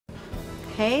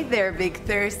Hey there, Big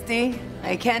Thirsty.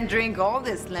 I can't drink all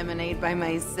this lemonade by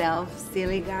myself,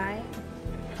 silly guy.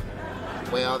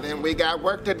 Well, then we got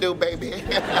work to do, baby.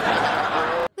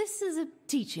 This is a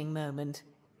teaching moment.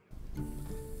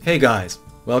 Hey guys,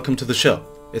 welcome to the show.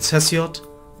 It's Hesiod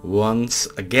once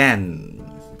again.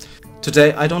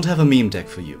 Today I don't have a meme deck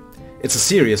for you. It's a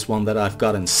serious one that I've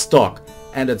got in stock,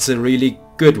 and it's a really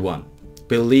good one.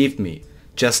 Believe me,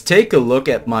 just take a look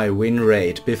at my win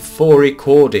rate before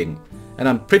recording. And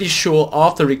I'm pretty sure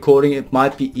after recording it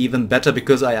might be even better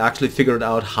because I actually figured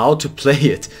out how to play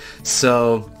it.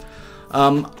 So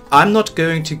I'm not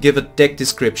going to give a deck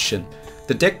description.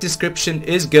 The deck description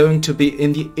is going to be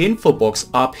in the info box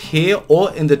up here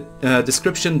or in the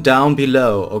description down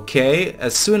below, okay?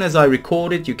 As soon as I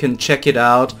record it, you can check it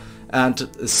out and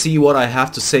see what I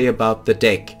have to say about the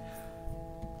deck.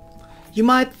 You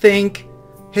might think,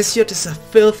 Hesiod is a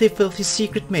filthy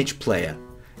secret mage player.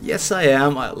 Yes, I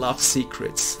am. I love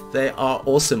secrets. They are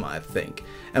awesome, I think.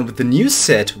 And with the new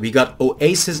set, we got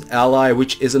Oasis Ally,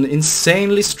 which is an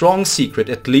insanely strong secret,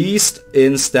 at least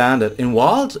in Standard. In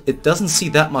Wild, it doesn't see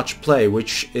that much play,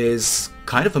 which is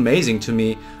kind of amazing to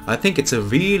me. I think it's a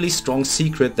really strong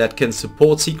secret that can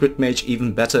support Secret Mage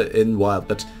even better in Wild,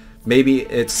 but maybe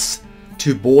it's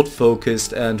too board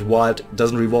focused and Wild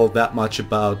doesn't revolve that much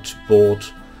about board.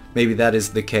 Maybe that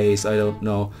is the case, I don't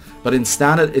know. But in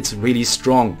Standard it's really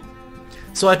strong.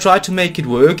 So I tried to make it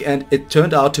work and it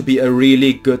turned out to be a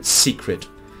really good secret.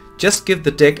 Just give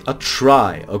the deck a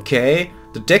try, okay?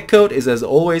 The deck code is as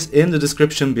always in the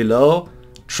description below.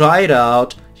 Try it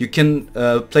out. You can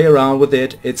play around with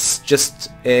it. It's just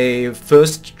a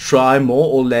first try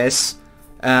more or less.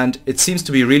 And it seems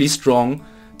to be really strong.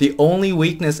 The only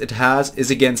weakness it has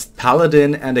is against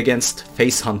Paladin and against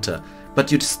Face Hunter. But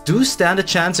you do stand a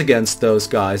chance against those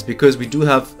guys because we do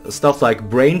have stuff like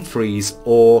Brain Freeze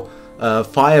or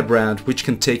Firebrand, which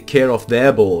can take care of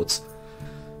their boards.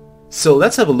 So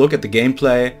let's have a look at the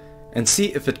gameplay and see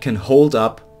if it can hold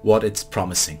up what it's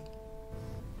promising.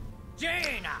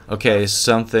 Okay,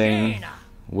 something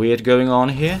weird going on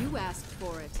here. You asked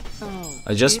for it. Oh,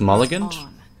 I just mulliganed.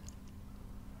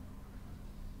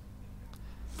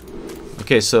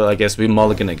 Okay, so I guess we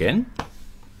mulligan again.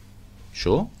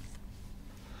 Sure.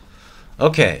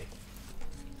 Okay,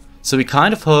 so we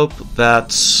kind of hope that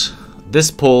this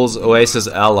pulls Oasis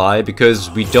Ally because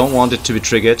we don't want it to be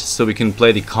triggered, so we can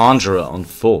play the Conjurer on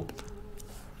 4.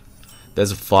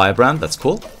 There's a Firebrand, that's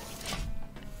cool.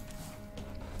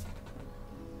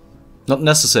 Not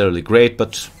necessarily great,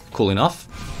 but cool enough.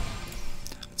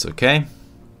 It's okay.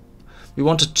 We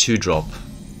want a 2-drop.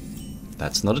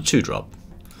 That's not a 2-drop.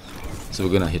 So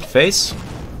we're gonna hit face.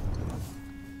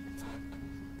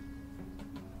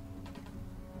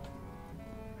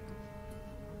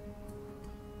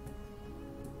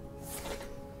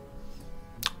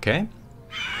 Okay.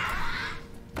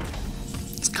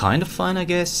 It's kind of fine, I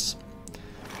guess.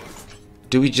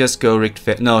 Do we just go Rigged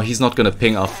Fair? No, he's not gonna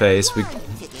ping our face.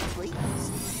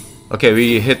 Okay,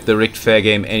 we hit the Rigged Fair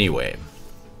game anyway.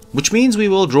 Which means we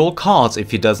will draw cards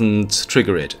if he doesn't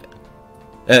trigger it.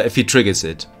 If he triggers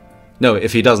it. No,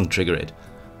 if he doesn't trigger it.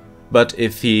 But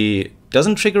if he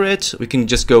doesn't trigger it, we can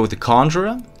just go with the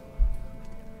Conjurer.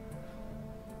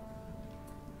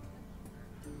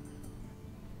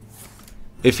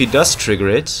 If he does trigger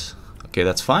it, okay,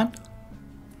 that's fine.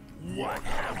 What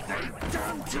have they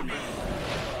done to me?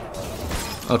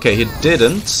 Okay, he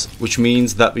didn't, which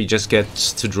means that we just get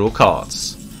to draw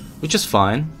cards, which is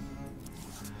fine.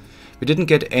 We didn't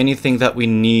get anything that we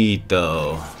need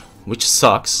though, which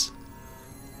sucks.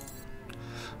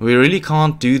 We really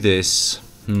can't do this.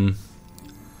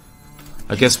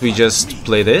 I guess we just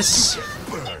play this.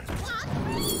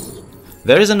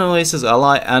 There is an Oasis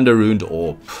Ally and a Ruined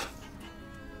Orb.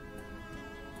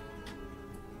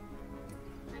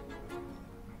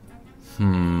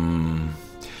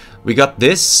 We got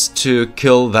this to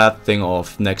kill that thing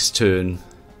off next turn.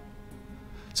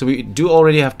 So we do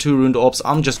already have 2 Ruined Orbs.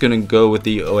 I'm just gonna go with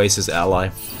the Oasis Ally.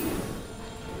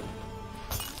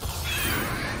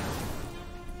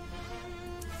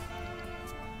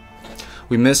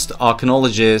 We missed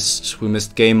Arcanologist, we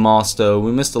missed Game Master,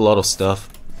 we missed a lot of stuff.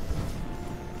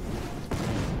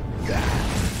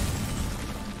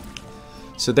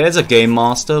 So there's a Game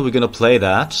Master, we're gonna play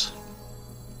that.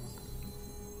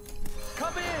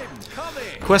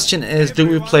 Question is, do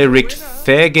we play Rigged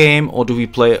Fair game or do we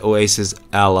play Oasis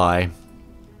Ally?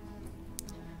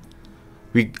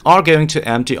 We are going to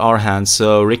empty our hand,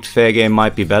 so Rigged Fair game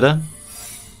might be better.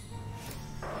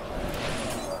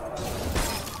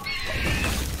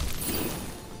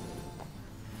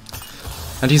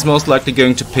 And he's most likely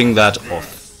going to ping that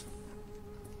off.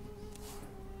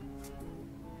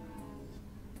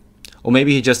 Or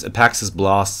maybe he just Apexis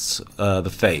blasts the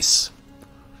face.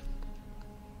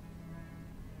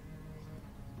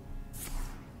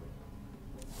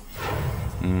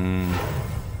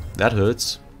 That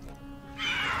hurts.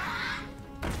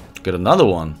 Get another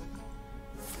one.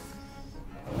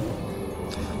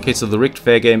 Okay, so the rigged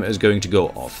Faire game is going to go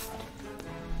off.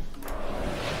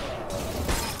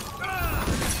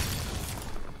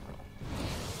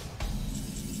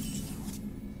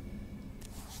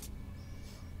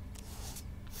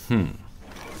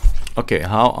 Okay,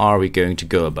 how are we going to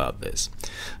go about this?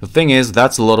 The thing is,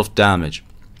 that's a lot of damage.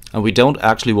 And we don't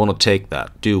actually want to take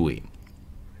that, do we?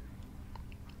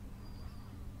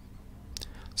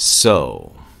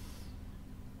 So...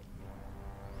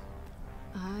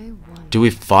 do we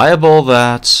fireball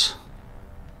that?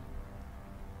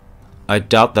 I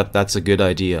doubt that that's a good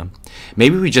idea.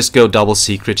 Maybe we just go double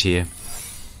secret here.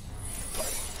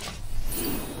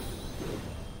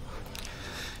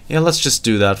 Yeah, let's just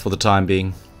do that for the time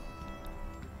being.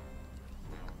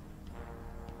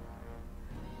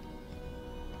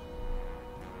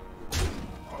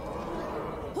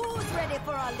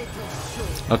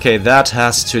 Okay, that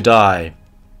has to die.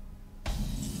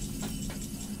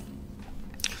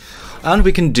 And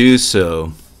we can do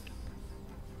so.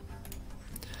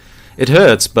 It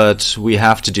hurts, but we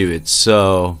have to do it,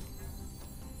 so...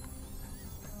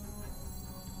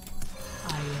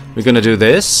 we're gonna do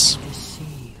this.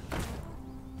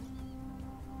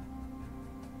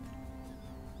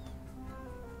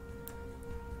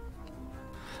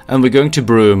 And we're going to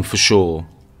Broom for sure.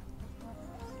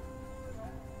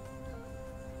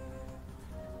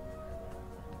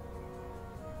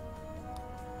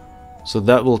 So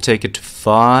that will take it to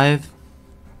 5.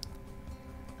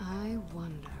 I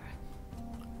wonder.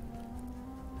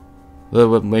 That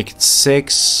would make it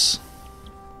 6.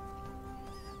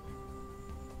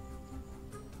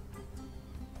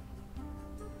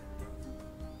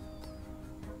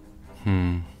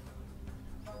 An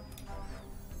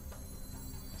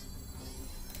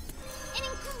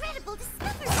incredible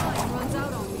discovery. Runs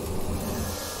out on me.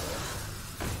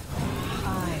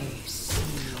 I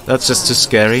see. That's just too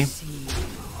scary.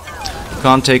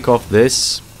 Can't take off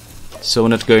this, so we're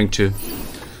not going to.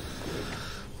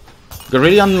 Got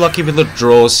really unlucky with the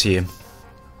draws here.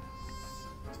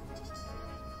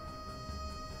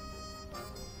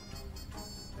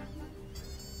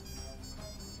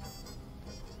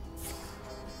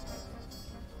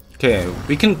 Okay,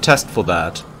 we can test for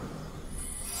that.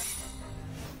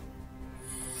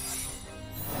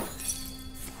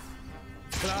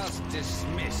 Class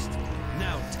dismissed.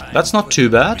 Now time That's not for too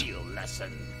the bad. real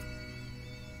lesson.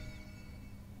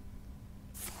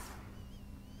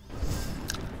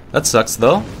 That sucks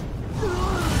though.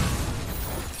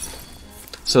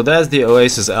 So there's the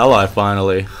Oasis Ally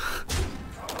finally.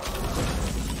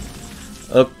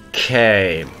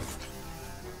 Okay.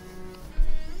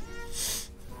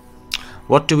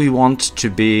 What do we want to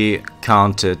be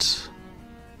counted?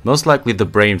 Most likely the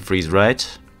brain freeze,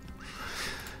 right?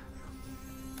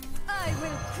 I will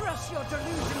crush your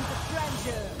delusions of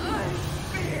grandeur. I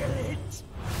feel it.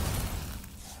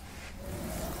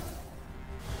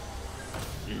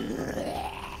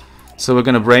 So we're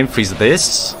gonna brain freeze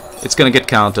this. It's gonna get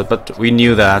counted, but we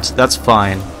knew that. That's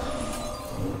fine.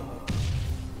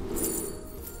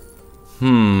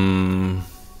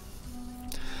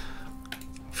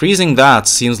 Freezing that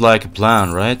seems like a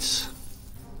plan, right?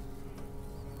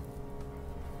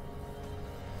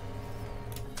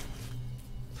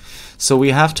 So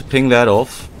we have to ping that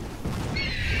off.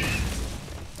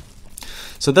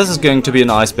 So this is going to be an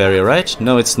ice barrier, right?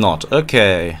 No, it's not.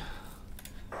 Okay.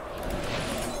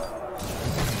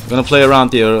 I'm gonna play around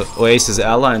the Oasis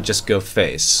Ally and just go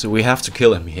face. So we have to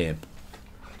kill him here.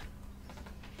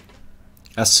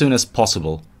 As soon as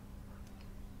possible.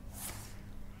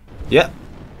 Yeah.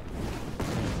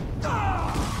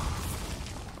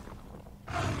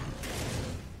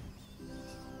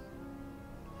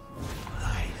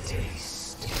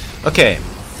 Okay.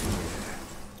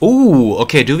 Ooh,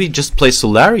 okay, do we just play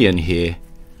Solarian here?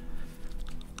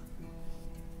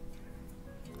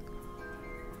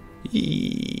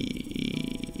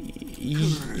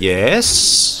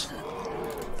 Yes.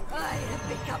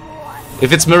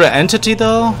 If it's Mirror Entity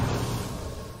though?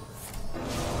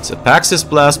 It's Apexis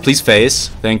Blast, please face.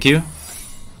 Thank you.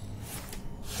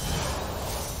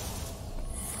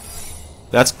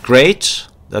 That's great.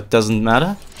 That doesn't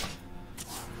matter.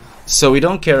 So we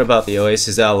don't care about the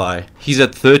Oasis Ally. He's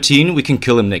at 13, we can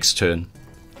kill him next turn.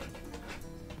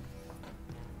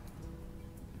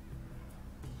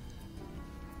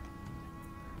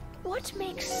 What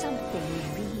makes something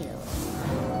real?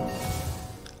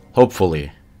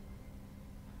 Hopefully.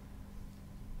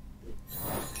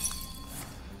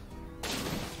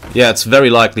 Yeah, it's very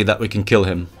likely that we can kill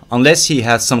him. Unless he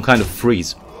has some kind of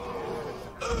freeze.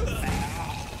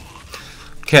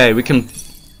 Okay, we can...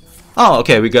 Oh,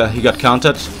 okay, he got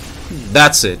countered.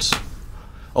 That's it.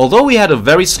 Although we had a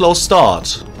very slow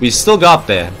start, we still got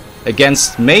there.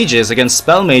 Against mages, against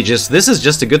spell mages, this is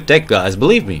just a good deck, guys,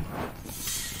 believe me.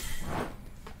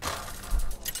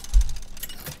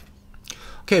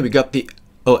 Okay, we got the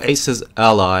Oasis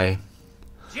Ally.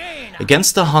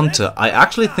 Against the Hunter, I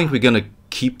actually think we're gonna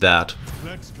keep that.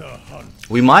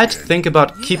 We might think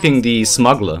about keeping the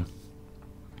Smuggler.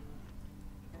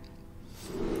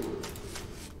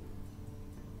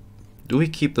 Do we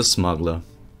keep the Smuggler?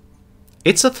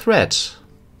 It's a threat.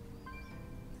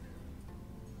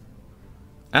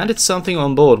 And it's something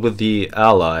on board with the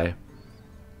Ally.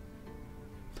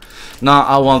 Now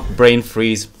I want Brain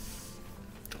Freeze.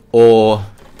 Or...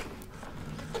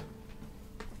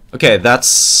 Okay,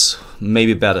 that's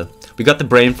maybe better. We got the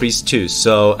Brain Freeze too,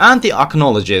 so... And the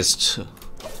Arcanologist.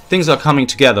 Things are coming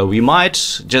together. We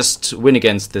might just win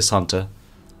against this Hunter.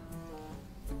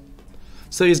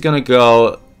 So he's gonna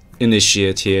go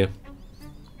Initiate here.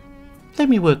 Let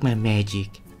me work my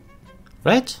magic.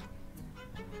 Right?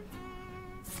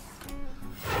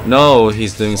 No,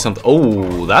 he's doing something.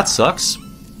 Oh, that sucks.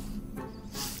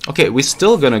 Okay, we're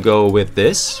still gonna go with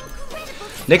this.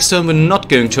 Next turn we're not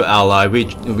going to ally. We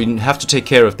have to take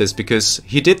care of this because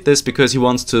he did this because he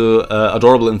wants to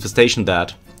Adorable Infestation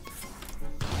that.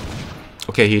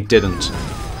 Okay, he didn't.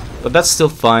 But that's still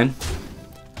fine.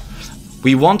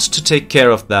 We want to take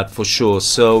care of that for sure.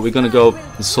 So we're gonna go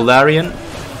Solarian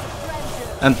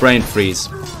and Brain Freeze.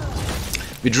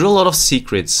 We drew a lot of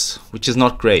secrets, which is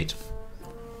not great.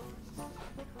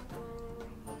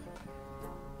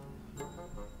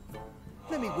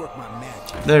 Let me work my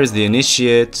magic. There is the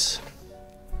Initiate.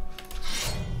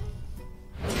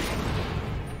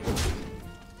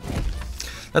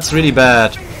 That's really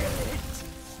bad.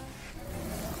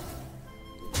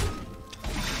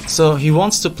 So he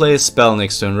wants to play a spell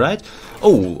next turn, right?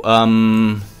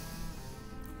 Oh,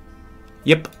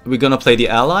 yep, we're gonna play the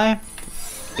Ally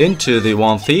into the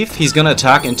One Thief. He's gonna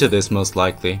attack into this most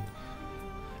likely.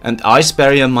 And Ice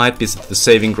Barrier might be the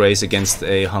saving grace against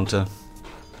a Hunter.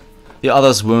 The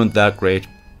others weren't that great.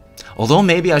 Although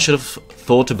maybe I should have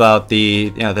thought about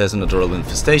the... Yeah, there's an Adorable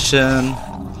Infestation.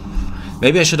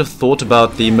 Maybe I should have thought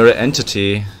about the Mirror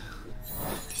Entity.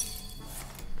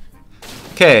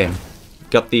 Okay,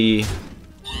 got the...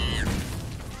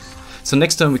 So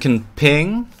next turn we can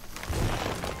ping.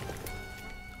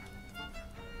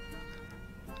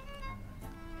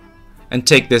 And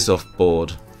take this off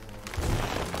board.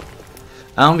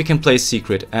 And we can play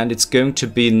Secret, and it's going to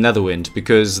be Netherwind,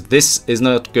 because this is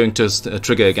not going to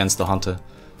trigger against the Hunter.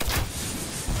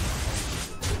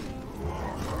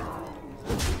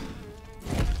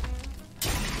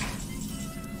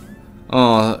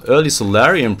 Oh, early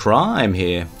Solarian Prime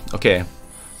here. Okay,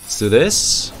 let's do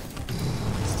this.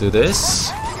 Let's do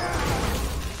this.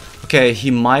 Okay,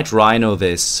 he might Rhino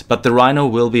this, but the Rhino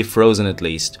will be frozen at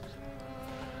least.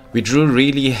 We drew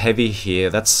really heavy here,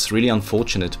 that's really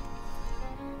unfortunate.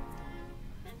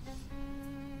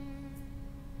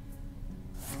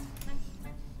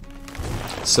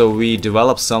 So we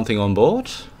develop something on board.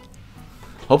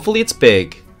 Hopefully it's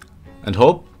big. And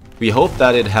we hope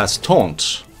that it has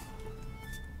Taunt.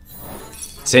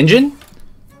 Sinjin?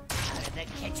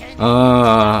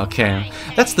 Okay.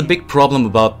 That's the big problem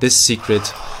about this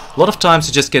secret. A lot of times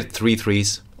you just get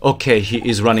 3/3s. Okay, he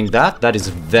is running that. That is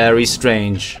very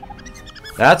strange.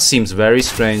 That seems very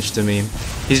strange to me.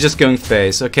 He's just going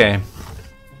face. Okay.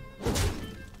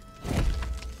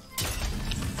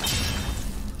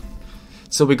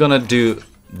 So we're gonna do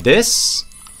this.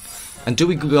 And do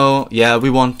we go... Yeah, we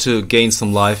want to gain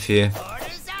some life here.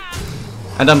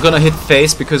 And I'm gonna hit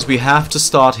face because we have to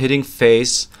start hitting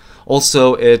face.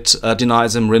 Also, it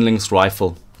denies him Rinling's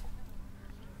Rifle.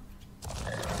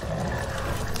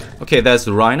 Okay, there's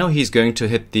the Rhino. He's going to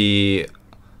hit the...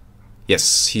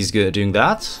 Yes, he's doing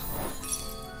that.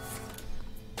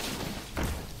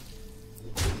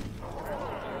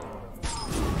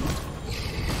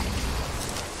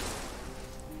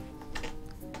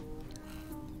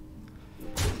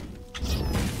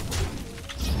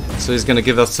 So he's gonna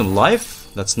give us some life.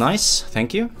 That's nice,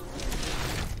 thank you.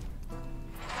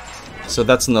 So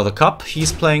that's another cup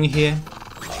he's playing here.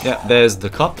 Yeah, there's the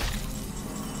cup.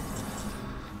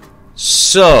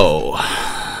 So...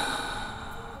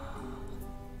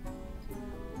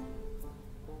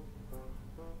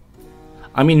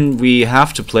 I mean, we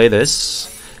have to play this.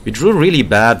 We drew really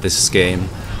bad this game.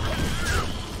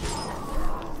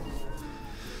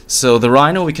 So the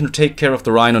Rhino, we can take care of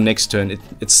the Rhino next turn.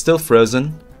 It's still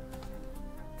frozen.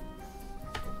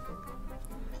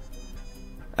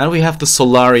 And we have the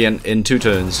Solarian in 2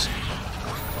 turns.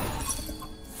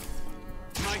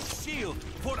 My shield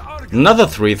for Arcanologist. Another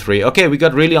 3/3. Okay, we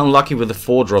got really unlucky with the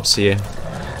 4 drops here.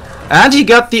 And he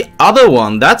got the other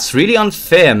one. That's really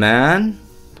unfair, man.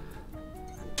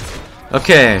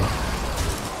 Okay.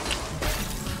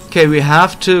 Okay, we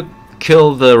have to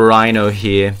kill the Rhino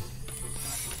here.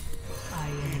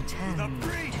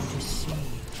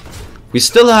 We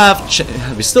still have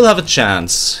a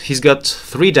chance. He's got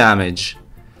 3 damage.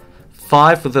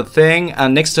 5 with the thing,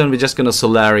 and next turn we're just gonna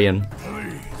Solarian.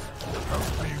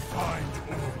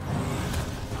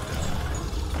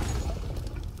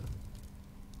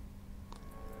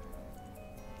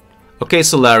 Okay,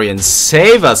 Solarian,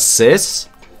 save us, sis.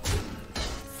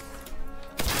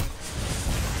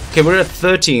 Okay, we're at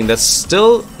 13. That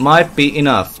still might be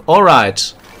enough.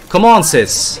 Alright. Come on,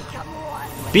 sis.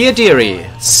 Be a dearie.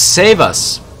 Save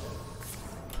us.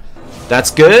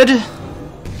 That's good.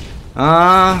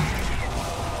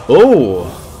 Oh.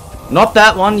 Not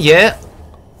that one yet.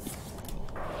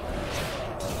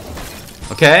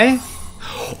 Okay.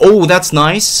 Oh, that's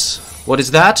nice. What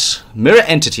is that? Mirror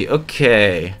entity.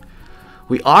 Okay.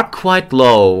 We are quite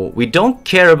low. We don't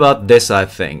care about this, I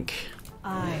think.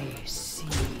 I see.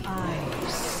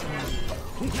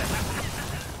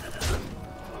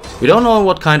 We don't know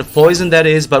what kind of poison that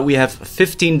is, but we have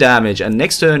 15 damage, and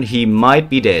next turn he might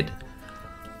be dead.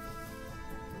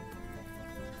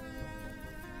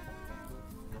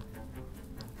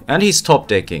 And he's top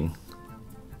decking.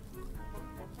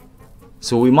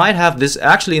 So we might have this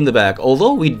actually in the bag,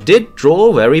 although we did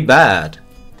draw very bad.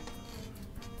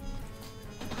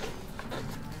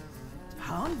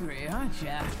 Hungry, aren't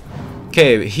ya?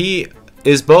 Okay, he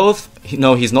is both...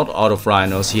 No, he's not out of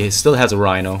rhinos, he still has a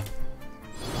rhino.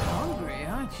 Hungry,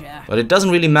 aren't ya? But it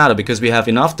doesn't really matter because we have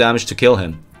enough damage to kill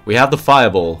him. We have the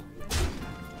fireball.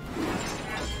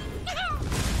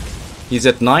 He's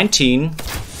at 19.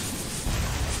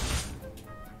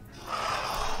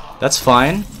 That's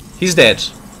fine. He's dead.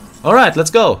 Alright, let's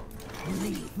go.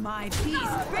 Leave my peace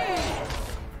be.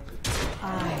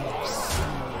 I see.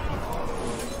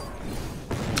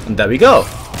 And there we go.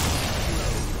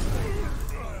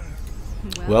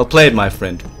 Well played, my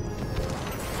friend.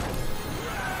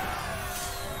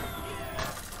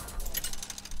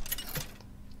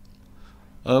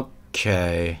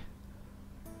 Okay.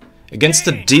 Against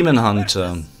the Demon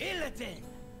Hunter.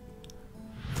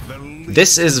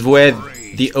 This is where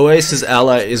the Oasis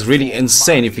Ally is really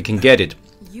insane if we can get it.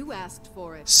 You asked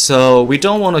for it. So we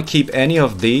don't want to keep any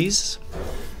of these.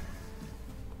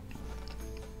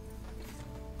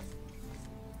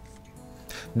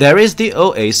 There is the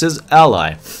Oasis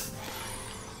Ally.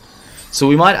 So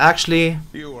we might actually...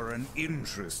 You are an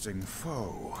interesting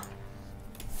foe.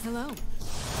 Hello.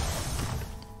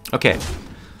 Okay.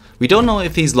 We don't know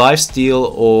if he's lifesteal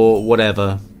or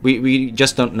whatever. We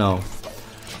just don't know.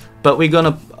 But we're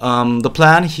gonna... the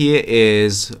plan here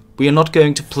is... We are not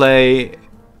going to play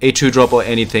a 2-drop or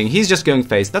anything. He's just going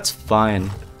face. That's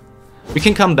fine. We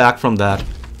can come back from that.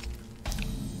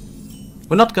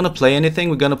 We're not gonna play anything.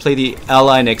 We're gonna play the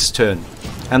Ally next turn.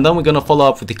 And then we're gonna follow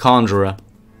up with the Conjurer.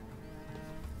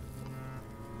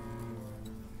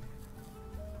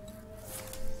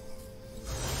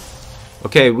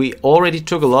 Okay, we already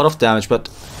took a lot of damage, but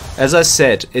as I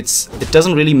said, it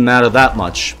doesn't really matter that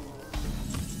much.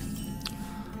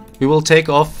 We will take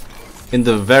off in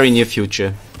the very near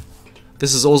future.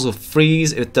 This is also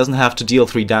freeze. It doesn't have to deal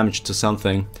 3 damage to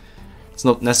something. It's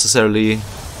not necessarily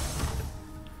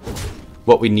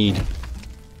what we need.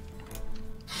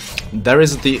 There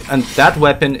is and that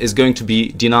weapon is going to be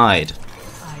denied.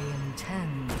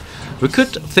 We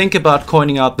could think about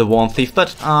coining out the Wand Thief,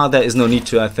 but there is no need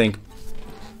to, I think.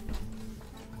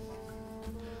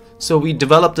 So we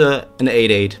developed an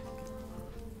 8/8.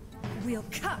 We'll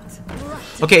cut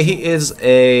right. Okay, he is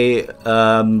a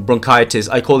bronchitis.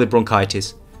 I call it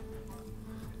bronchitis.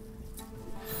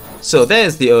 So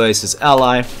there's the Oasis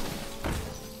Ally.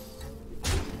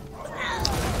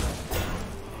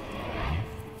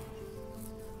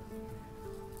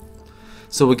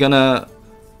 So we're gonna...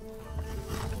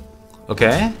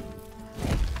 Okay.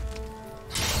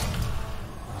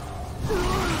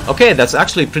 Okay, that's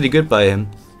actually pretty good by him.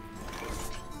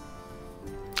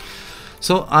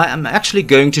 So I am actually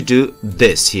going to do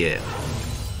this here.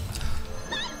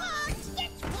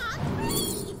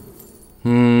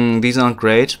 These aren't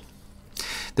great.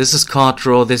 This is card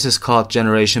draw, this is card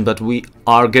generation, but we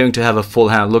are going to have a full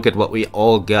hand. Look at what we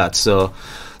all got. So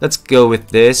let's go with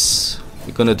this.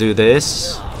 We're gonna do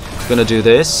this. We're gonna do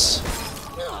this.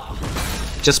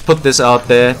 Just put this out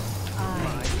there.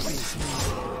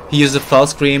 He used a Foul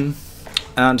Scream.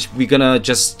 and we're gonna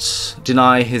just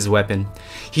deny his weapon.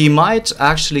 He might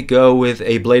actually go with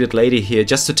a Bladed Lady here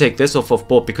just to take this off of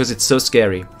board because it's so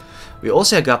scary. We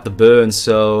also got the burn,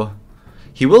 so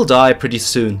he will die pretty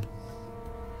soon.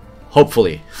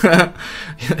 Hopefully.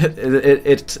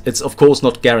 It's of course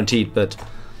not guaranteed, but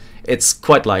it's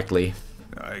quite likely.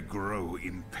 I grow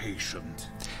impatient.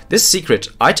 This secret,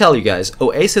 I tell you guys,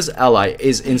 Oasis Ally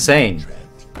is insane.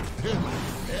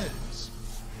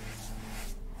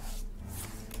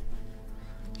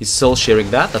 He's soul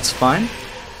sharing that, that's fine.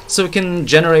 So we can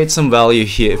generate some value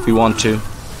here if we want to.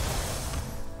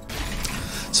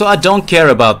 So I don't care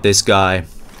about this guy.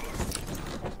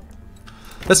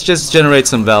 Let's just generate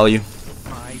some value.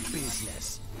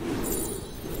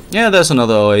 Yeah, there's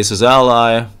another Oasis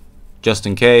Ally, just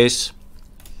in case.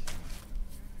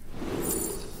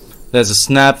 There's a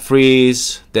Snap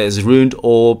Freeze, there's Ruined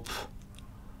Orb.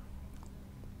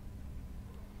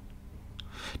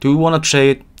 Do we want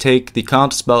to take the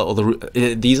Counterspell or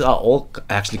the... these are all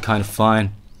actually kind of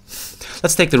fine.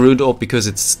 Let's take the Ruined Orb because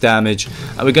it's damage.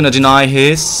 Are we gonna deny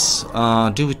his?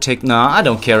 Do we take... Nah, I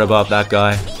don't care about that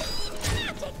guy.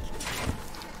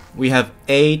 We have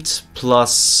 8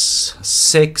 plus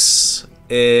 6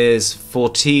 is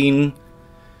 14.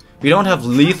 We don't have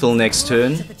lethal next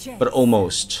turn, but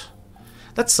almost.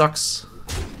 That sucks.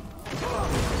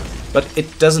 But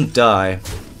it doesn't die.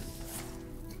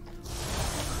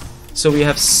 So we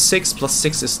have 6 plus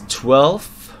 6 is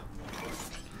 12.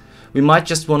 We might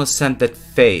just want to send that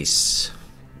face.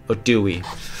 Or do we?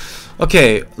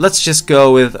 Okay, let's just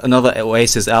go with another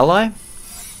Oasis Ally.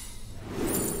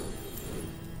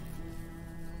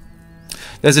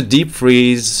 There's a Deep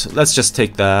Freeze. Let's just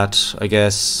take that, I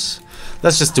guess.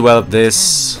 Let's just develop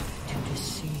this.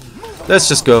 Let's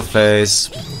just go face.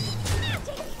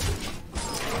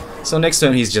 So next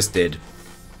turn he's just dead.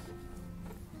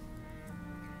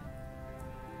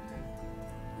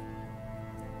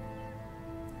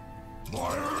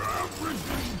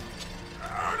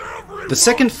 The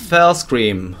second Fell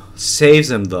Scream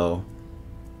saves him though.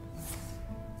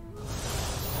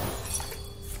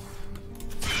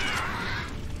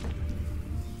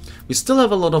 We still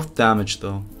have a lot of damage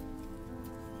though.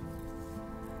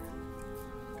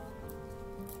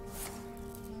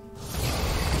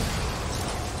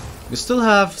 We still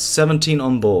have 17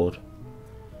 on board.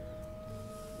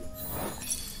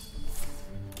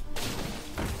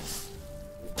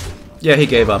 Yeah, he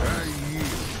gave up.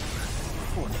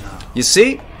 You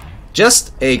see?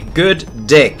 Just a good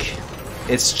deck.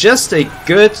 It's just a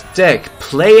good deck.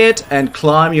 Play it and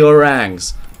climb your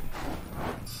ranks.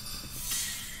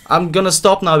 I'm gonna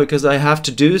stop now because I have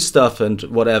to do stuff and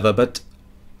whatever, but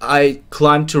I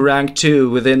climbed to rank 2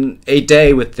 within a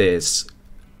day with this.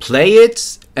 Play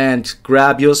it and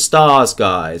grab your stars,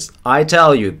 guys. I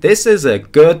tell you, this is a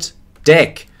good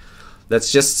deck.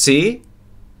 Let's just see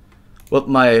what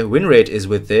my win rate is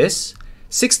with this.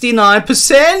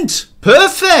 69%!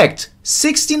 Perfect!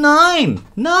 69!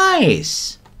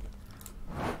 Nice!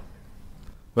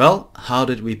 Well, how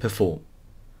did we perform?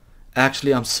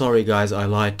 Actually, I'm sorry guys, I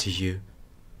lied to you.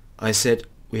 I said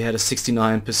we had a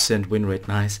 69% win rate,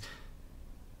 nice.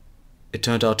 It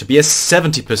turned out to be a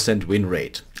 70% win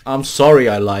rate. I'm sorry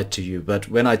I lied to you, but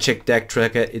when I checked Deck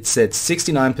Tracker it said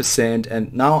 69%,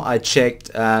 and now I checked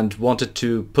and wanted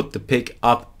to put the pick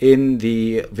up in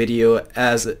the video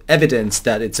as evidence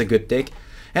that it's a good deck,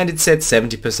 and it said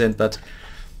 70%, but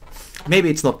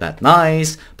maybe it's not that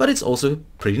nice, but it's also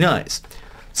pretty nice.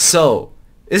 So,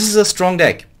 this is a strong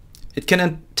deck. It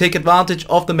can take advantage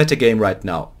of the metagame right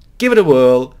now. Give it a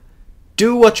whirl,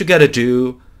 do what you gotta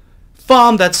do,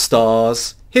 farm that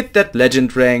stars, hit that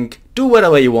legend rank, do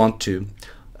whatever you want to.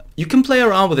 You can play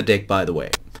around with the deck, by the way.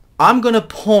 I'm gonna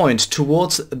point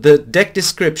towards the deck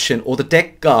description or the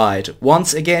deck guide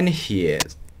once again here.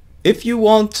 If you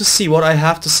want to see what I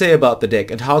have to say about the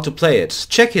deck and how to play it,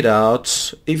 check it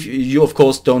out. If you of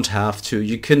course don't have to,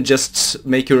 you can just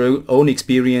make your own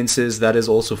experiences, that is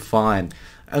also fine.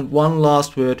 And one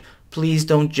last word, please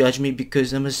don't judge me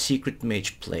because I'm a Secret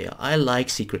Mage player. I like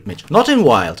Secret Mage. Not in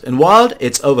Wild. In Wild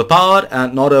it's overpowered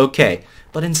and not okay.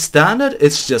 But in Standard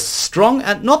it's just strong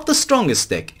and not the strongest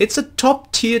deck. It's a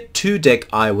top tier 2 deck,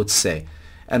 I would say.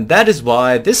 And that is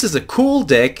why this is a cool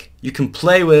deck you can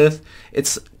play with.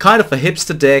 It's kind of a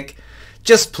hipster deck.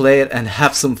 Just play it and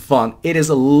have some fun. It is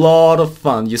a lot of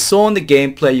fun. You saw in the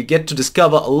gameplay, you get to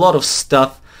discover a lot of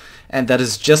stuff. And that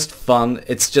is just fun.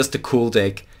 It's just a cool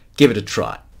deck. Give it a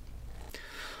try.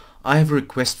 I have a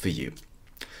request for you.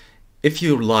 If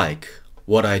you like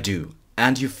what I do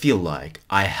and you feel like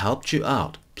I helped you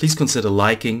out, please consider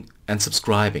liking and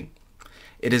subscribing.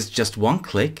 It is just one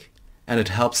click and it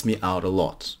helps me out a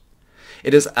lot.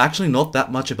 It is actually not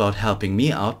that much about helping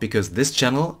me out because this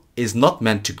channel is not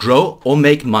meant to grow or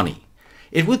make money.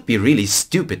 It would be really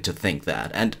stupid to think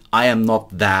that, and I am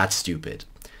not that stupid.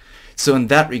 So in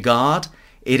that regard,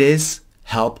 it is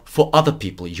help for other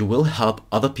people. You will help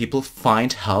other people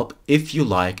find help if you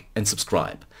like and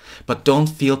subscribe. But don't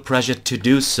feel pressured to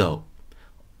do so.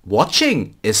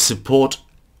 Watching is support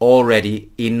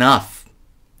already enough.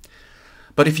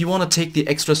 But if you want to take the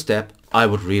extra step, I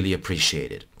would really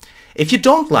appreciate it. If you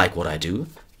don't like what I do,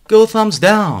 go thumbs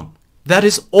down. That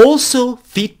is also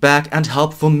feedback and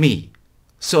help for me,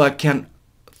 so I can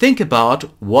think about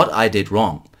what I did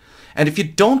wrong. And if you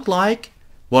don't like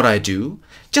what I do,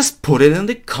 just put it in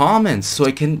the comments so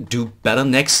I can do better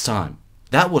next time.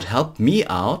 That would help me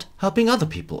out, helping other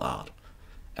people out.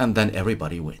 And then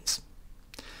everybody wins.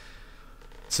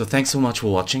 So thanks so much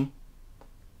for watching,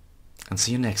 and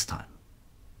see you next time.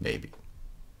 Maybe.